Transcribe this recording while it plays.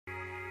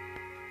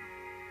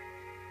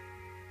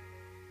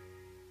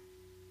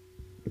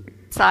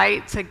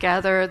recite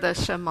together the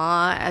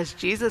Shema as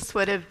Jesus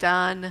would have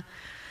done,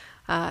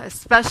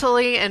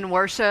 especially in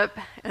worship,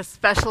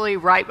 especially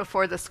right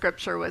before the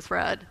scripture was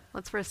read.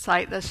 Let's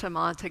recite the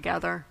Shema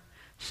together.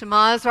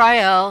 Shema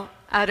Israel,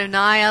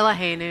 Adonai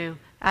Eloheinu,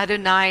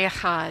 Adonai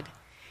Echad.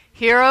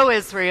 Hear, O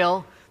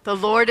Israel, the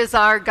Lord is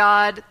our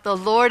God, the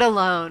Lord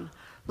alone.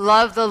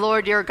 Love the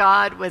Lord your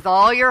God with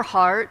all your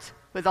heart,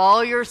 with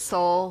all your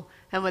soul,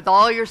 and with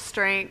all your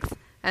strength,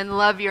 and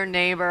love your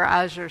neighbor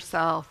as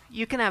yourself.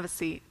 You can have a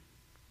seat.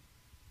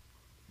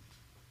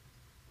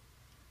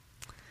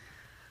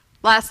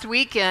 Last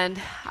weekend,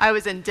 I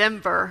was in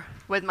Denver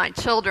with my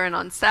children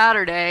on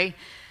Saturday,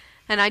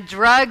 and I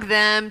drug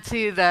them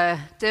to the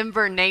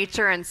Denver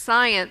Nature and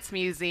Science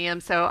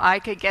Museum so I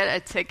could get a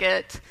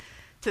ticket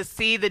to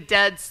see the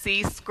Dead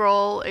Sea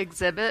Scroll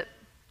exhibit.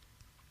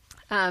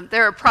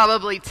 There are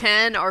probably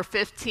 10 or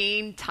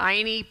 15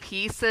 tiny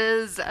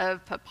pieces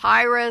of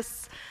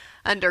papyrus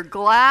under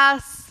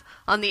glass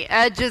on the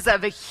edges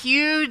of a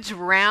huge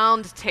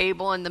round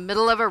table in the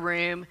middle of a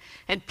room,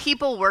 and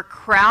people were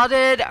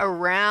crowded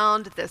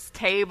around this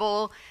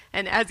table,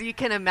 and as you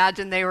can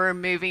imagine, they were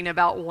moving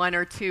about 1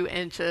 or 2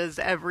 inches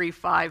every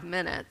 5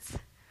 minutes.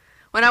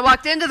 When I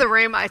walked into the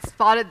room, I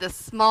spotted this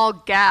small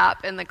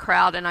gap in the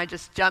crowd, and I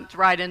just jumped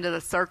right into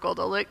the circle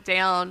to look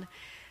down,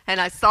 and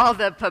I saw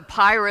the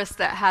papyrus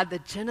that had the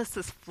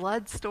Genesis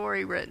flood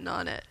story written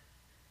on it.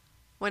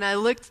 When I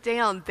looked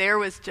down, there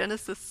was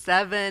Genesis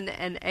 7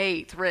 and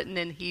 8 written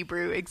in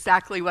Hebrew,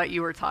 exactly what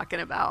you were talking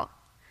about.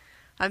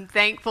 I'm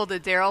thankful to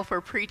Daryl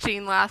for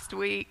preaching last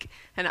week,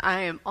 and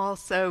I am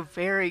also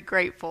very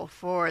grateful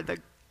for the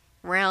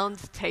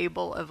round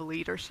table of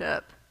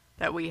leadership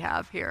that we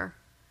have here.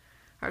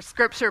 Our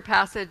scripture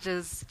passage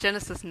is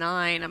Genesis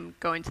 9. I'm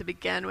going to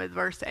begin with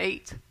verse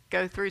 8,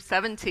 go through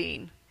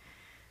 17.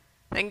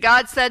 Then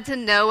God said to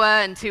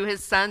Noah and to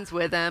his sons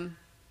with him,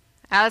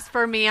 "As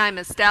for me, I am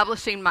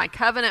establishing my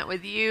covenant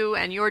with you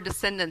and your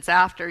descendants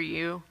after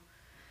you,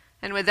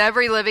 and with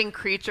every living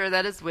creature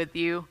that is with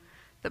you,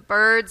 the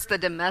birds, the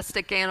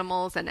domestic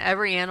animals, and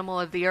every animal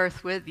of the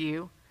earth with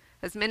you,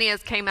 as many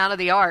as came out of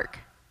the ark.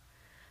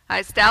 I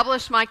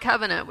establish my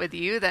covenant with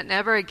you that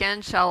never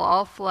again shall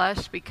all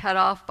flesh be cut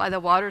off by the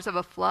waters of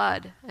a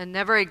flood, and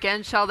never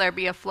again shall there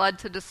be a flood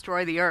to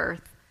destroy the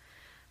earth."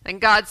 Then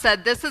God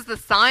said, "This is the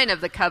sign of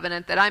the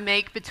covenant that I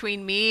make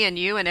between me and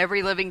you and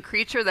every living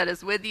creature that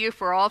is with you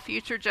for all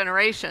future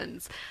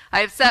generations. I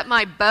have set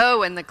my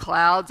bow in the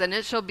clouds, and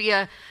it shall be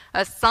a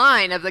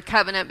sign of the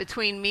covenant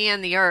between me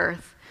and the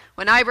earth.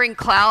 When I bring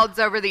clouds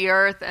over the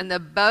earth and the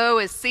bow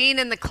is seen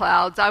in the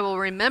clouds, I will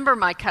remember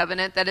my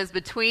covenant that is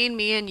between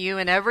me and you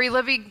and every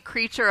living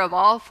creature of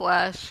all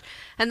flesh,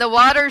 and the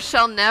waters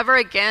shall never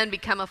again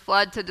become a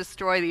flood to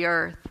destroy the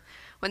earth.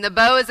 When the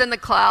bow is in the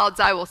clouds,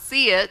 I will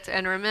see it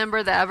and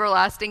remember the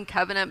everlasting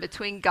covenant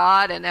between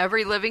God and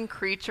every living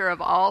creature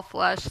of all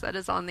flesh that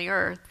is on the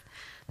earth."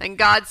 Then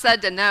God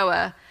said to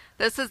Noah,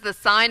 "This is the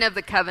sign of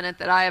the covenant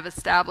that I have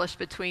established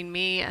between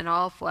me and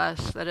all flesh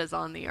that is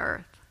on the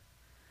earth."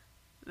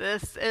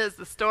 This is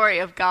the story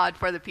of God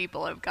for the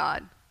people of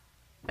God.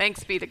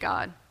 Thanks be to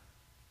God.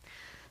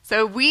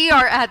 So we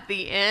are at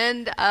the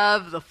end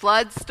of the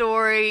flood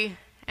story,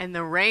 and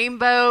the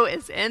rainbow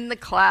is in the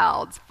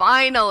clouds.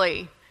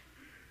 Finally,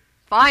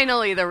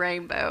 the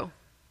rainbow.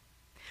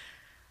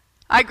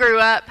 I grew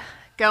up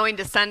going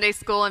to Sunday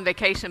school and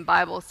vacation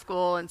Bible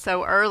school, and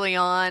so early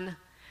on,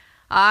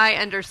 I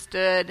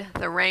understood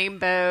the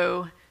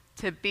rainbow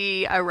to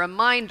be a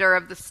reminder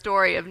of the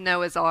story of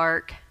Noah's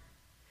Ark.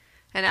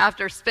 And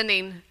after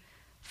spending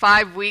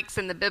 5 weeks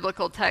in the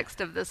biblical text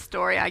of this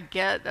story, I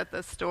get that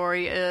the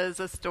story is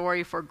a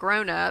story for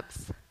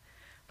grown-ups,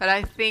 but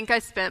I think I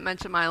spent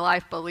much of my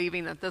life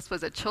believing that this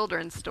was a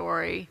children's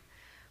story.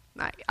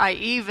 I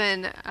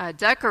even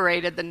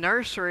decorated the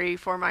nursery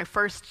for my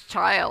first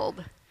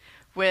child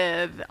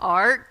with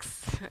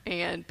arks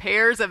and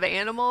pairs of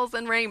animals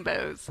and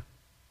rainbows.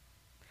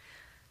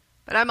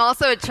 But I'm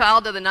also a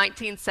child of the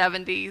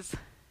 1970s,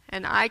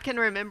 and I can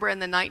remember in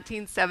the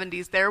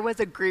 1970s there was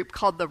a group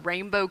called the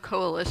Rainbow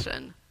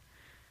Coalition.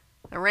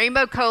 The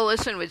Rainbow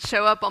Coalition would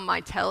show up on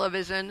my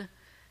television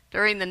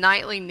during the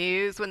nightly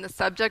news when the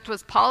subject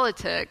was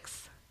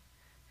politics,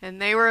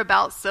 and they were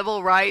about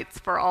civil rights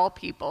for all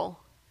people.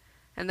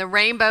 And the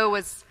rainbow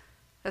was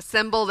a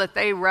symbol that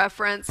they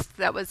referenced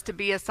that was to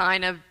be a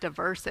sign of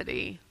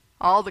diversity,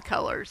 all the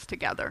colors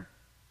together.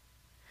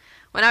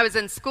 When I was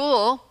in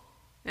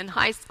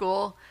high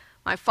school,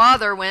 my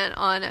father went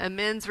on a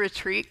men's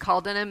retreat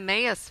called an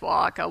Emmaus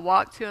walk, a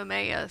walk to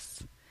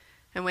Emmaus.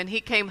 And when he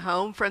came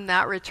home from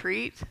that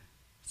retreat,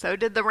 so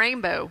did the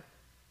rainbow.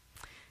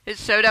 It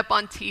showed up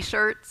on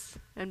t-shirts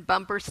and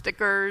bumper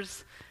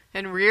stickers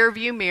and rear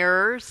view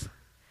mirrors.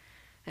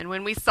 And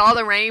when we saw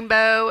the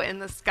rainbow in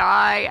the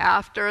sky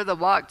after the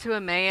walk to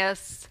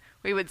Emmaus,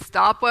 we would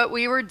stop what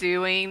we were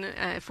doing.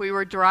 If we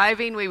were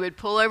driving, we would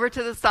pull over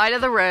to the side of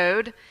the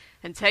road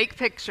and take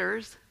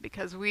pictures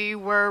because we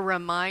were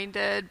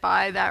reminded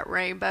by that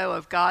rainbow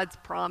of God's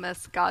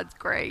promise, God's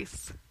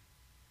grace.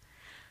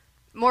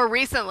 More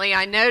recently,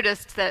 I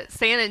noticed that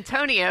San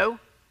Antonio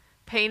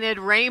painted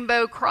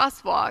rainbow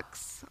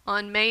crosswalks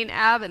on Main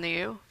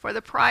Avenue for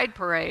the Pride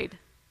Parade.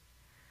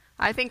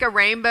 I think a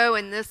rainbow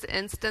in this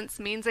instance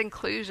means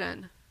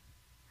inclusion.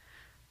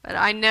 But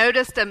I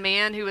noticed a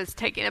man who was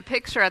taking a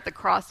picture at the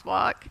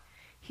crosswalk.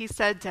 He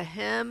said to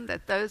him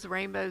that those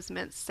rainbows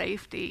meant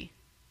safety.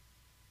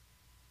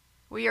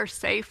 "We are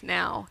safe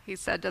now," he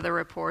said to the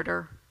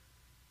reporter.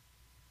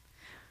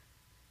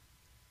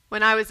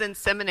 When I was in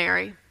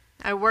seminary,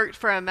 I worked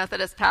for a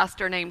Methodist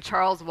pastor named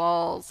Charles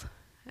Walls.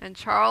 And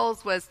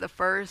Charles was the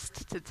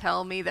first to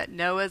tell me that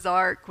Noah's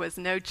Ark was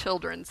no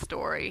children's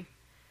story,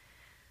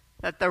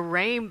 that the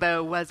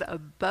rainbow was a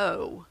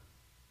bow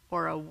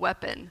or a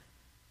weapon.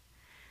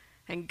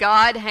 And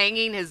God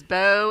hanging his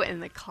bow in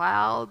the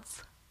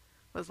clouds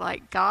was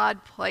like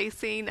God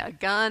placing a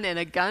gun in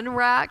a gun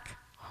rack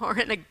or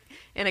in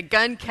a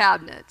gun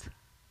cabinet.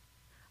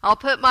 I'll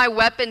put my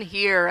weapon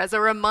here as a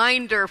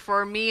reminder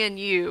for me and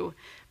you,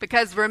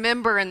 because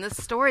remember, in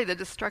this story, the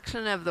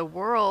destruction of the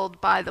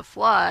world by the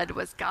flood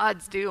was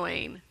God's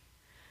doing.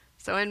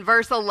 So in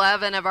verse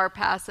 11 of our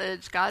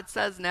passage, God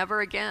says,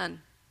 "Never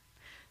again.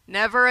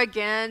 Never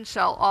again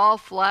shall all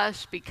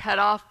flesh be cut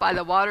off by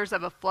the waters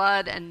of a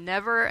flood, and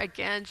never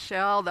again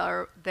shall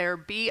there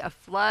be a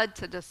flood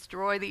to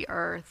destroy the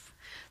earth."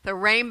 The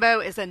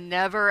rainbow is a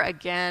never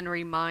again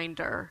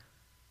reminder.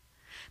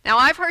 Now,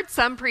 I've heard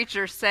some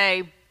preachers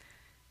say,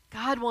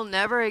 God will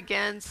never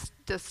again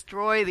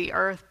destroy the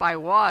earth by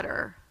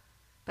water,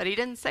 but he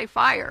didn't say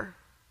fire.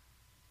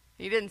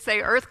 He didn't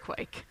say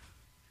earthquake.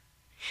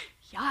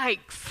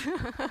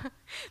 Yikes.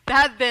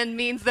 That then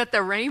means that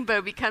the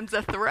rainbow becomes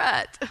a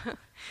threat.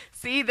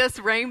 See this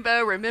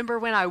rainbow? Remember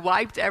when I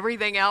wiped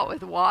everything out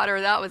with water?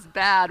 That was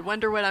bad.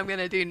 Wonder what I'm going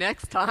to do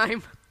next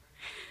time.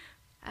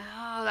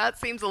 Oh, that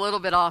seems a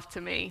little bit off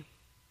to me.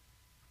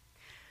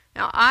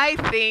 Now, I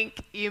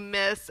think you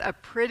miss a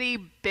pretty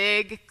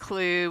big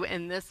clue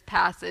in this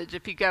passage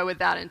if you go with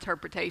that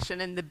interpretation.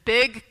 And the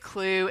big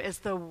clue is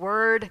the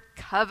word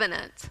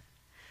covenant.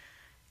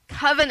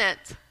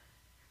 Covenant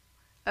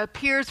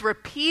appears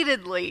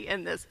repeatedly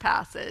in this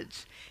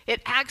passage.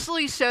 It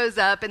actually shows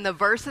up in the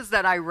verses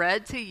that I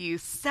read to you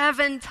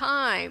 7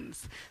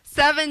 times.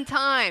 7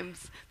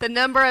 times the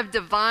number of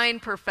divine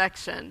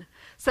perfection.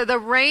 So the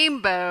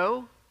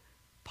rainbow,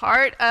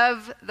 part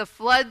of the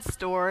flood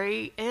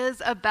story,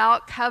 is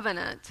about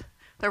covenant.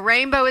 The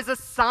rainbow is a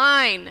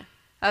sign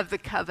of the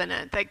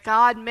covenant that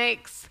God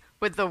makes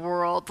with the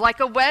world. Like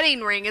a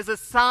wedding ring is a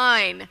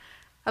sign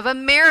of a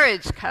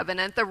marriage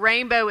covenant, the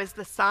rainbow is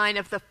the sign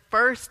of the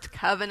first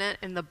covenant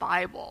in the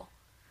Bible.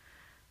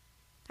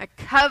 A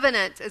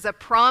covenant is a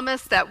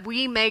promise that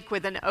we make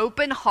with an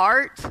open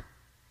heart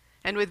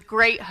and with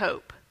great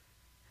hope.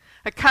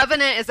 A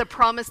covenant is a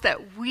promise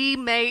that we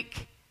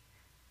make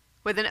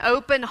with an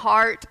open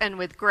heart and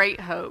with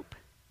great hope.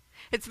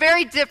 It's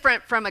very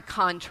different from a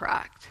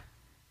contract.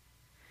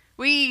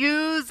 We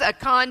use a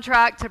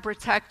contract to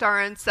protect our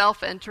own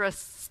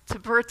self-interests, to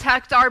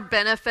protect our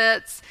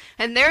benefits,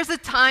 and there's a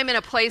time and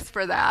a place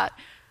for that.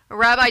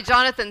 Rabbi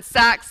Jonathan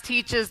Sacks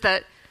teaches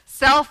that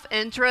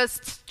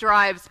self-interest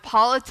drives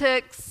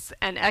politics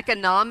and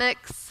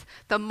economics,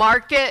 the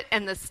market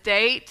and the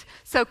state.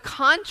 So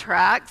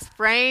contracts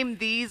frame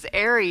these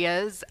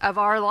areas of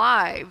our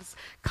lives.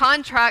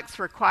 Contracts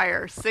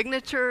require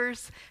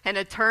signatures and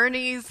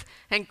attorneys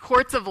and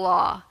courts of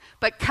law,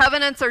 but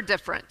covenants are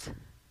different.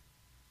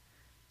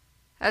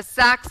 As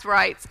Sacks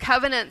writes,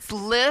 covenants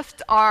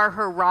lift our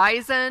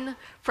horizon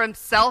from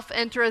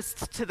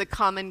self-interest to the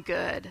common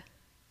good.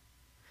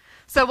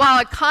 So while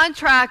a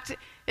contract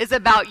is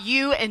about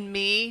you and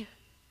me,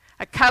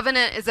 a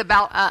covenant is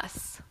about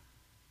us.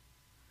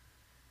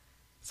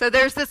 So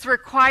there's this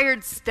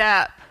required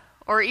step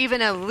or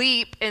even a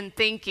leap in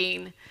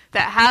thinking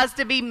that has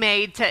to be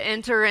made to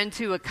enter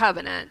into a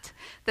covenant.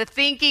 The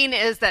thinking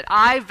is that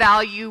I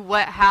value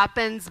what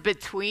happens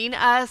between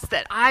us,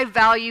 that I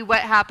value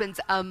what happens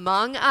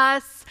among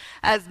us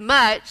as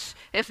much,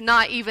 if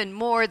not even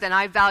more, than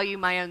I value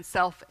my own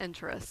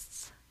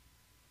self-interests.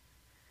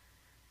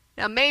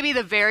 Now, maybe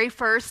the very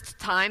first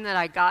time that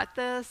I got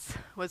this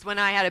was when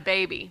I had a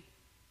baby.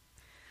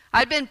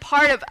 I'd been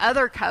part of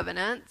other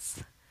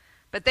covenants,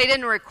 but they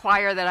didn't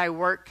require that I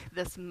work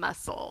this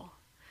muscle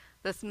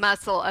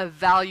of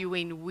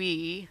valuing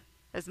we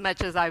as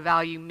much as I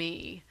value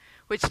me,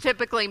 which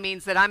typically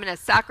means that I'm going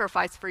to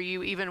sacrifice for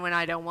you even when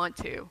I don't want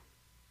to.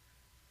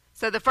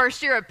 So the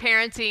first year of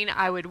parenting,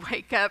 I would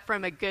wake up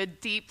from a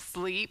good deep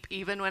sleep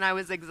even when I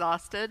was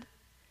exhausted.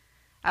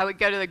 I would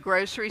go to the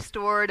grocery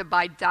store to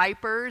buy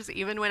diapers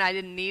even when I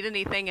didn't need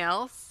anything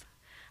else.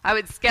 I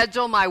would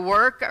schedule my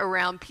work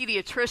around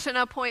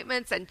pediatrician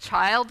appointments and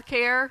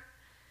childcare.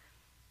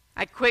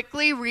 I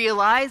quickly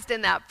realized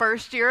in that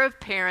first year of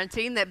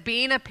parenting that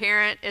being a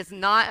parent is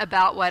not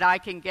about what I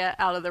can get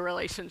out of the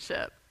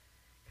relationship.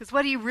 Because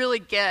what do you really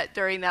get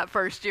during that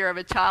first year of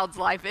a child's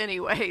life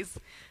anyways?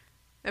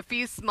 A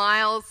few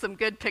smiles, some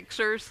good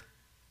pictures.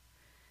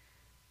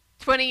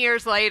 20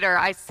 years later,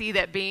 I see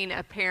that being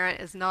a parent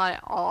is not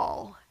at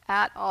all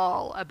at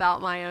all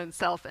about my own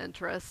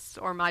self-interests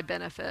or my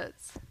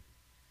benefits.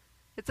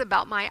 It's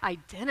about my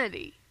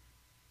identity.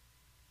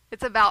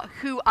 It's about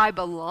who I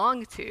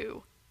belong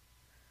to.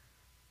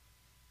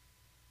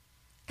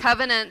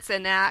 Covenants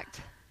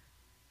enact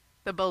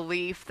the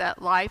belief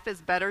that life is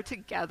better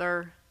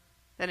together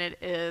than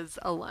it is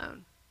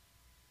alone.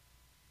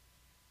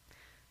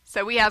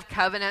 So we have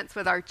covenants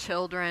with our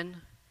children.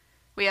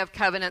 We have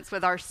covenants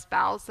with our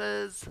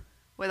spouses,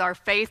 with our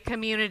faith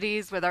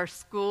communities, with our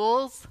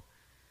schools,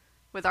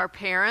 with our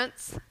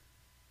parents.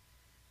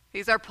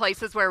 These are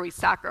places where we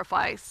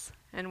sacrifice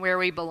and where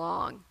we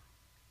belong.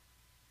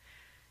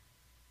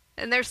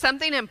 And there's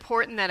something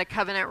important that a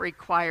covenant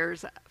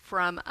requires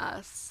from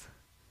us.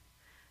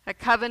 A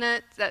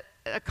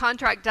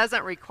contract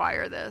doesn't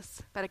require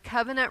this, but a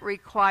covenant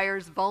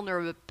requires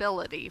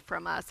vulnerability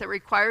from us. It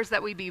requires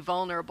that we be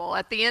vulnerable.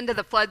 At the end of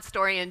the flood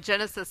story in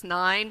Genesis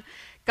 9,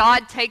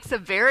 God takes a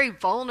very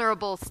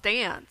vulnerable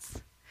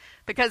stance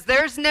because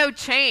there's no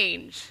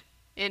change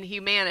in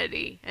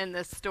humanity in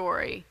this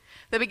story.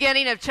 The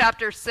beginning of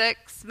chapter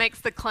 6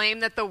 makes the claim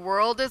that the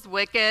world is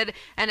wicked,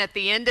 and at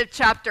the end of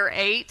chapter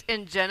 8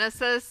 in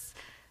Genesis,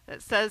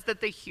 it says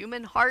that the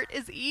human heart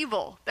is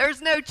evil.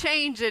 There's no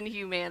change in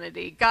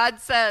humanity. God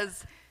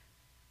says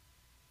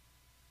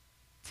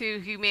to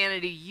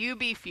humanity, you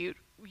be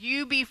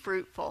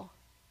fruitful,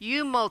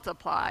 you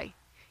multiply,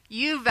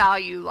 you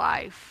value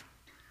life,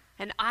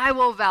 and I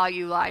will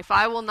value life.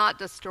 I will not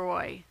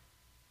destroy.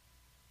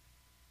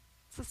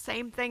 It's the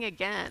same thing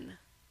again,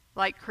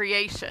 like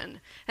creation.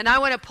 And I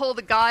want to pull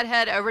the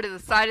Godhead over to the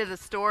side of the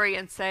story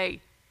and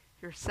say,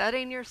 you're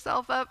setting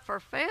yourself up for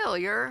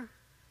failure.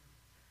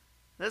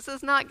 This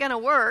is not going to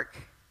work.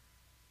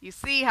 You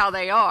see how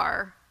they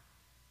are.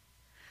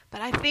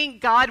 But I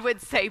think God would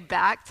say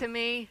back to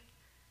me,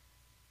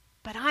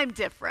 but I'm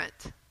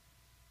different.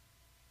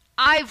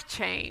 I've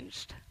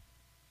changed.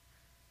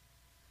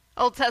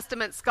 Old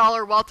Testament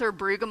scholar Walter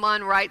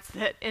Brueggemann writes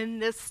that in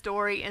this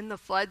story, in the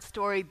flood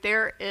story,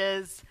 there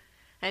is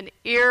an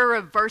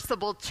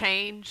irreversible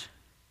change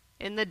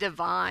in the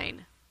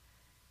divine.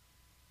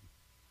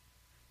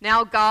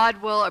 Now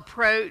God will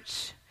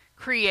approach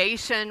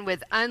creation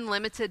with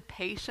unlimited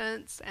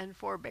patience and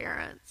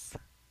forbearance.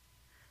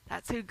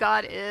 That's who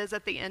God is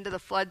at the end of the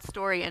flood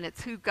story, and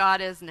it's who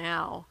God is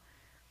now.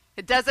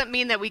 It doesn't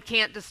mean that we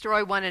can't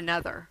destroy one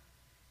another.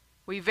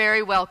 We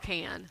very well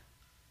can,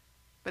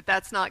 but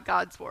that's not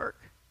God's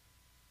work.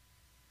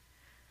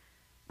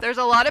 There's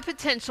a lot of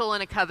potential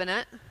in a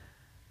covenant.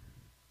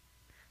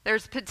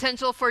 There's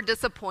potential for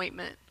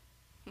disappointment.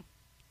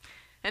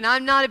 And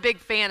I'm not a big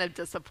fan of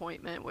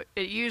disappointment.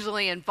 It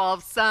usually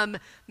involves some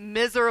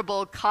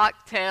miserable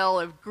cocktail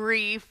of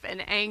grief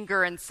and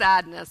anger and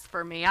sadness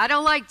for me. I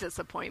don't like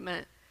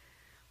disappointment.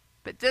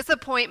 But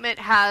disappointment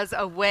has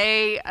a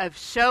way of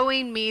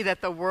showing me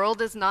that the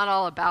world is not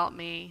all about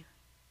me.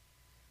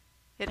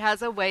 It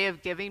has a way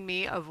of giving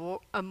me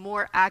a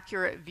more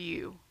accurate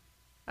view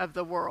of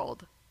the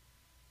world.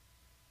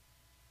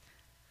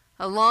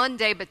 Alain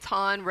de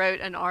Botton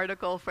wrote an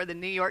article for the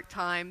New York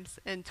Times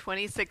in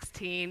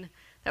 2016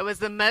 that was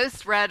the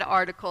most read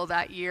article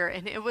that year,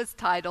 and it was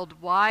titled,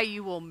 "Why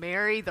You Will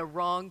Marry the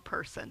Wrong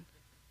Person."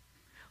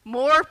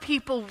 More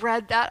people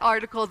read that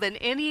article than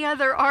any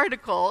other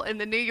article in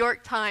the New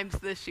York Times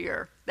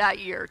that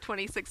year,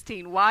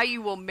 2016. Why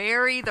You Will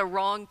Marry the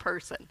Wrong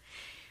Person.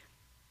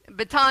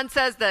 Botton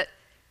says that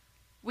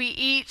we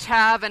each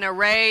have an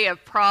array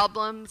of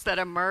problems that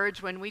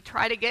emerge when we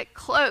try to get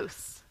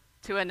close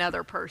to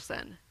another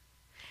person.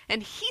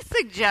 And he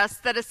suggests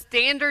that a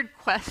standard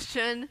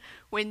question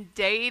when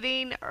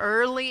dating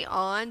early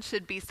on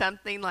should be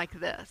something like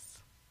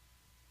this.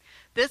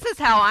 This is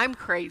how I'm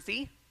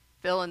crazy,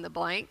 fill in the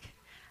blank.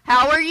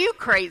 How are you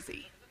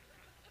crazy?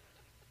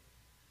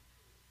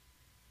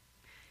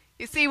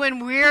 You see,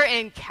 when we're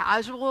in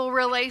casual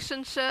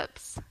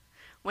relationships,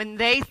 when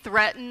they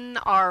threaten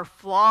our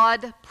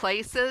flawed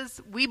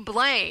places, we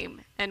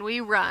blame and we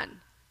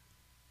run.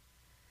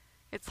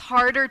 It's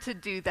harder to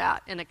do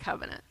that in a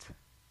covenant.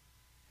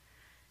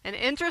 And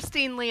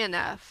interestingly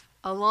enough,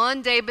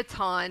 Alain de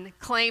Botton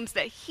claims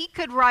that he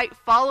could write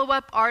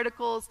follow-up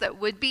articles that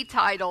would be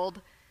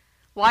titled,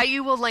 "Why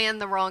You Will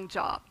Land the Wrong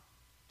Job,"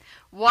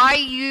 "Why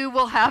You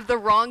Will Have the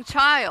Wrong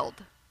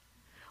Child,"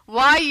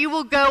 "Why You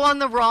Will Go on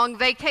the Wrong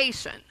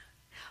Vacation,"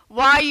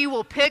 "Why You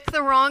Will Pick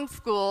the Wrong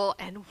School,"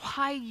 and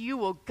 "Why You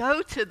Will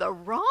Go to the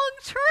Wrong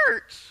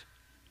Church."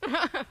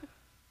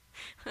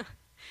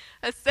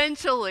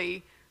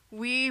 Essentially,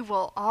 we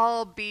will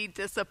all be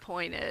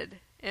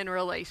disappointed in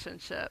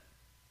relationship.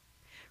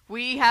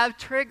 We have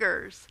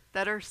triggers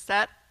that are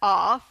set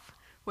off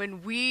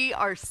when we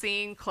are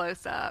seen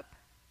close up.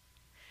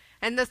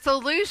 And the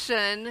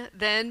solution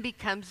then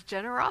becomes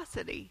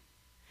generosity.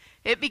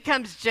 It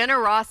becomes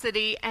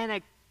generosity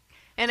and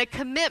a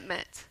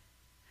commitment.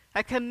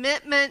 A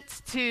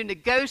commitment to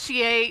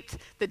negotiate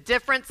the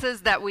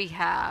differences that we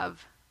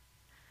have.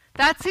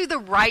 That's who the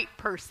right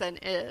person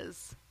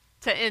is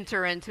to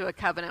enter into a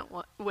covenant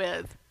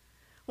with.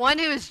 One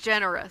who is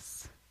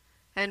generous,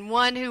 and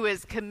one who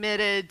is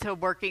committed to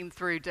working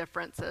through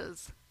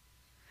differences.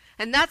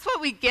 And that's what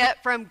we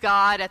get from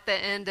God at the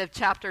end of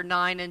chapter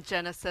 9 in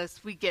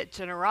Genesis. We get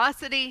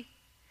generosity,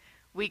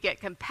 we get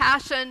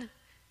compassion,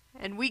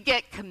 and we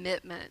get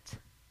commitment.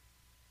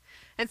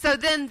 And so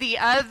then the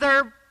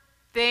other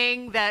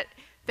thing that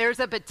there's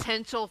a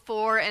potential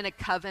for in a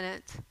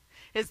covenant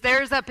is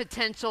there's a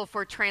potential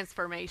for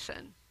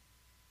transformation.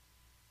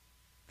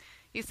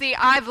 You see,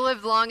 I've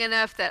lived long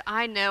enough that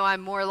I know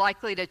I'm more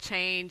likely to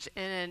change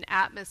in an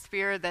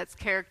atmosphere that's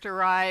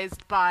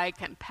characterized by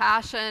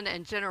compassion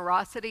and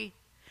generosity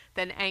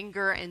than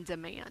anger and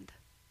demand.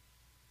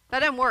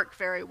 That didn't work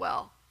very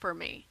well for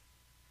me.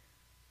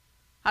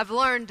 I've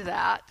learned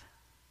that.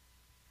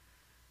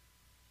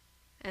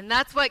 And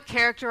that's what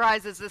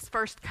characterizes this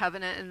first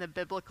covenant in the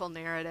biblical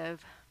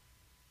narrative.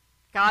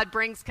 God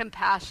brings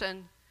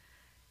compassion.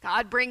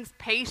 God brings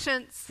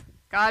patience.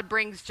 God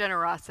brings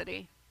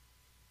generosity.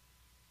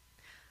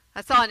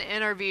 I saw an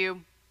interview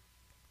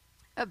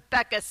of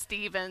Becca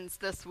Stevens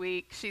this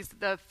week. She's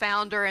the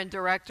founder and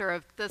director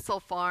of Thistle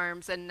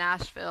Farms in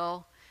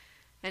Nashville.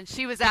 And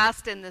she was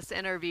asked in this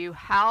interview,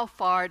 how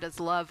far does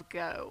love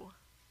go?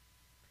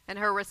 And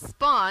her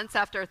response,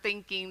 after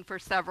thinking for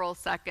several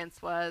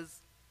seconds,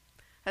 was,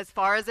 as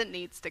far as it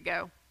needs to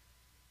go.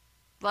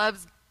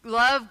 Love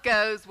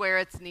goes where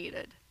it's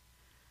needed.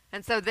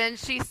 And so then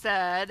she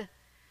said,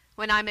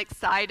 when I'm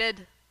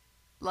excited,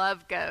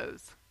 love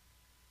goes.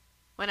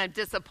 When I'm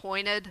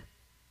disappointed,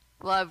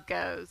 love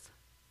goes.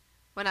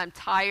 When I'm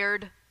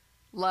tired,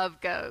 love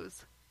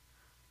goes.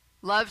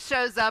 Love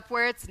shows up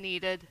where it's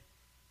needed,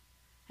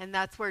 and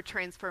that's where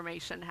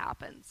transformation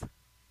happens.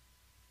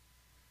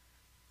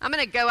 I'm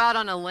going to go out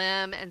on a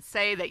limb and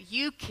say that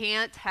you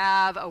can't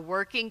have a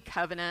working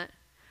covenant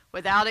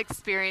without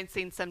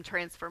experiencing some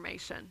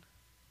transformation.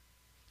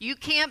 You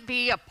can't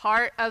be a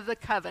part of the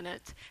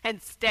covenant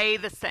and stay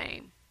the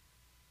same.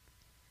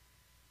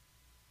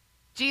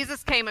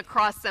 Jesus came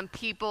across some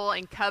people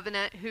in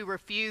covenant who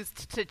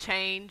refused to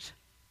change,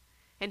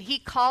 and he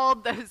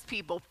called those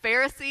people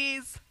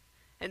Pharisees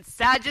and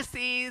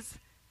Sadducees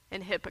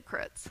and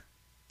hypocrites.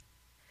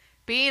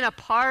 Being a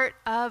part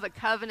of a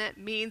covenant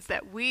means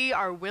that we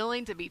are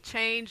willing to be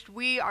changed.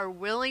 We are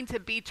willing to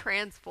be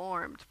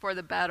transformed for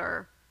the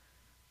better.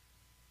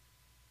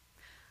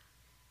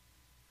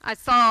 I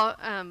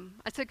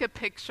took a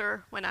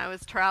picture when I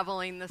was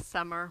traveling this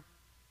summer,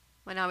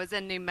 when I was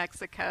in New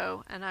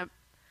Mexico, and I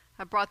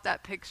brought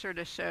that picture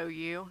to show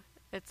you.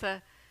 It's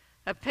a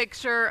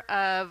picture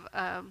of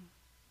a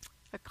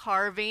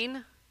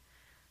carving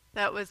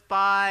that was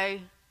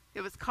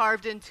it was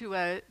carved into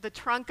the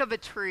trunk of a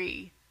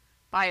tree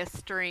by a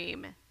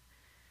stream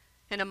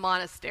in a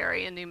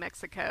monastery in New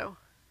Mexico.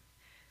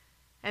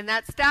 And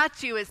that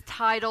statue is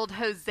titled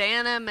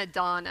Hosanna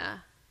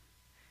Madonna.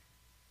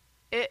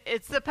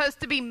 It's supposed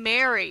to be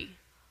Mary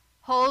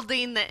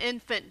holding the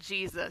infant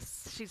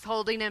Jesus. She's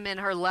holding him in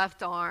her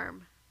left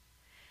arm.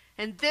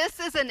 And this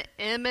is an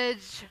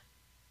image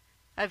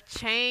of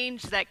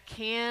change that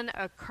can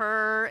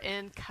occur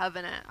in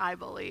covenant, I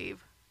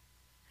believe.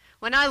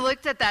 When I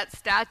looked at that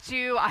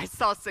statue, I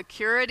saw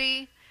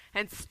security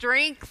and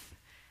strength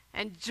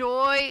and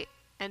joy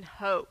and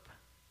hope.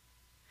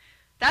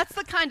 That's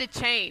the kind of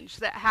change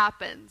that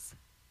happens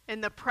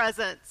in the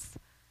presence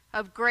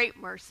of great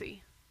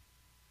mercy.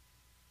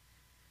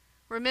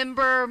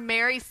 Remember,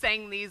 Mary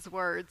sang these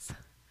words,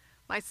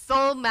 "My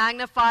soul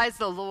magnifies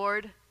the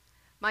Lord.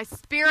 My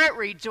spirit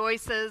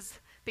rejoices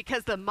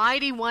because the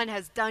Mighty One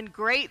has done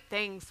great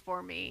things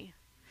for me.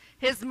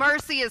 His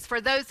mercy is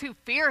for those who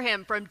fear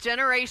him from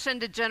generation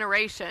to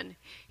generation.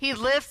 He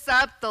lifts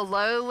up the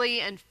lowly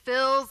and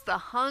fills the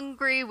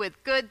hungry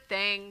with good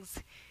things.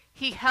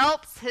 He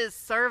helps his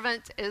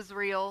servant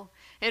Israel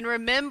in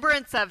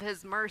remembrance of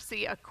his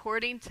mercy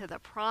according to the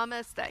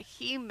promise that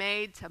he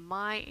made to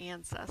my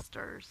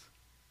ancestors."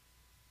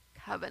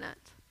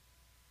 Covenant.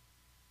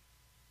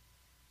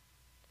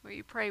 Will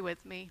you pray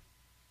with me?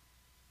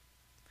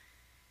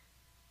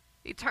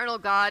 Eternal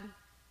God,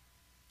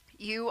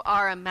 you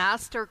are a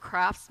master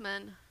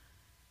craftsman.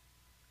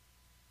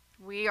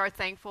 We are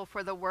thankful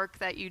for the work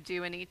that you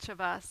do in each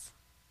of us.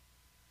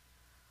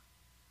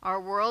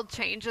 Our world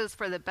changes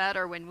for the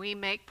better when we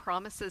make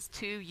promises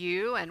to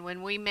you and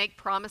when we make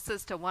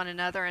promises to one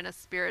another in a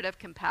spirit of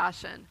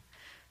compassion.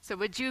 So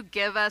would you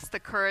give us the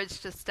courage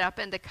to step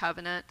into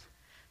covenant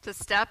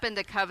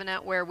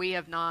where we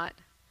have not,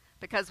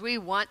 because we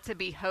want to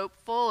be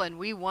hopeful and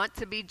we want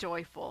to be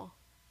joyful.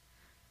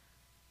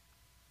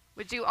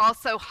 Would you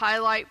also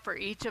highlight for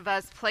each of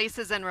us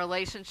places and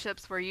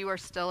relationships where you are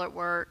still at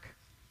work?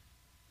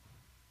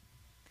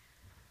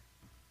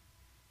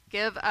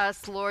 Give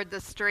us, Lord,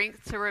 the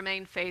strength to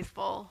remain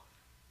faithful,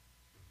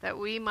 that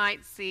we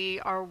might see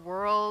our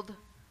world,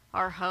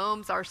 our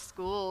homes, our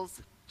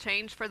schools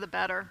change for the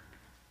better.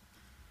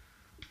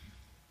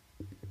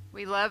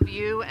 We love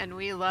you and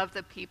we love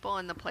the people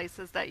and the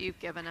places that you've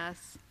given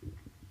us.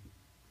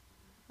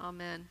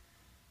 Amen.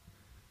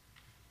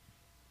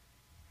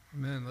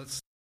 Amen.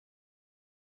 Let's